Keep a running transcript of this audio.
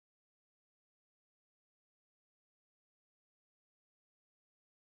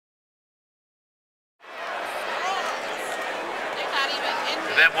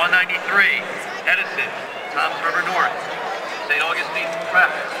Event 193, Edison, Toms River North, St. Augustine Prep,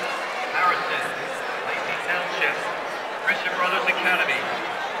 Harrison, Lacey Township, Christian Brothers Academy,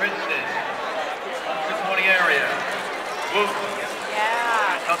 Princeton, Tuscany area, Wootton,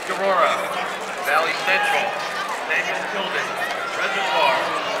 Tuscarora, Valley Central, Samuel Tilden, Reservoir,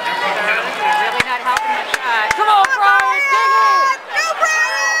 Emerald Township. Really not helping the shot. Come on, Brian, dig it! Go, Brian!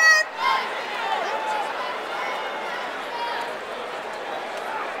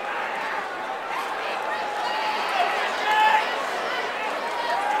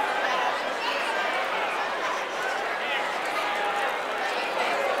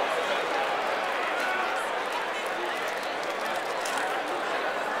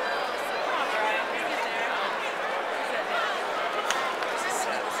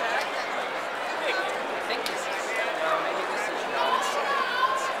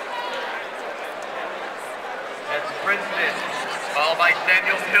 That's Princeton, followed by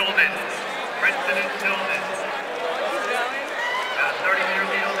Samuel Tilden. Princeton and Tilden. Got a 30-meter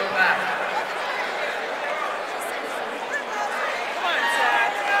lead on the back.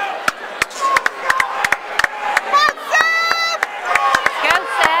 Come on, Seth. Go,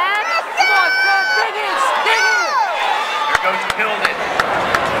 Seth! Come on, Seth, dig it! Dig it! Here goes Tilden.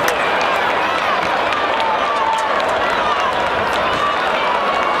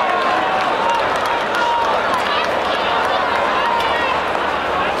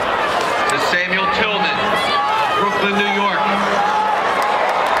 Samuel Tilden, Brooklyn, New York.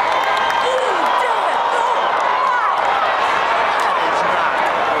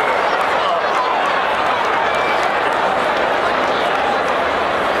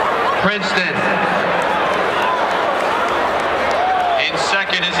 Princeton. In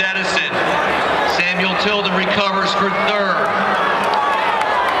second is Edison. Samuel Tilden recovers for third.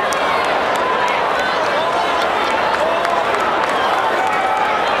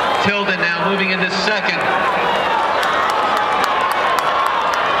 Tilden now moving into second.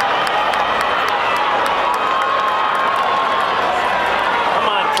 Come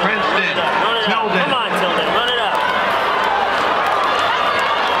on, Tilden. Princeton, Run it up. Tilden. Come on, Tilden. Run it up.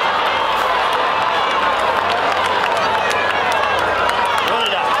 Run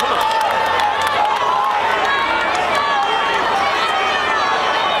it up. Come on.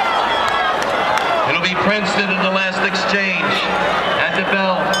 It'll be Princeton in the last exchange. At the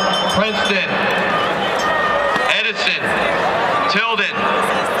bell, Princeton, Edison, Tilden.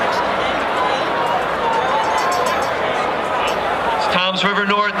 It's Toms River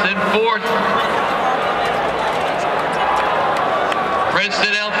North in fourth.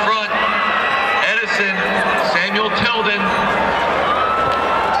 Princeton out front. Edison, Samuel Tilden,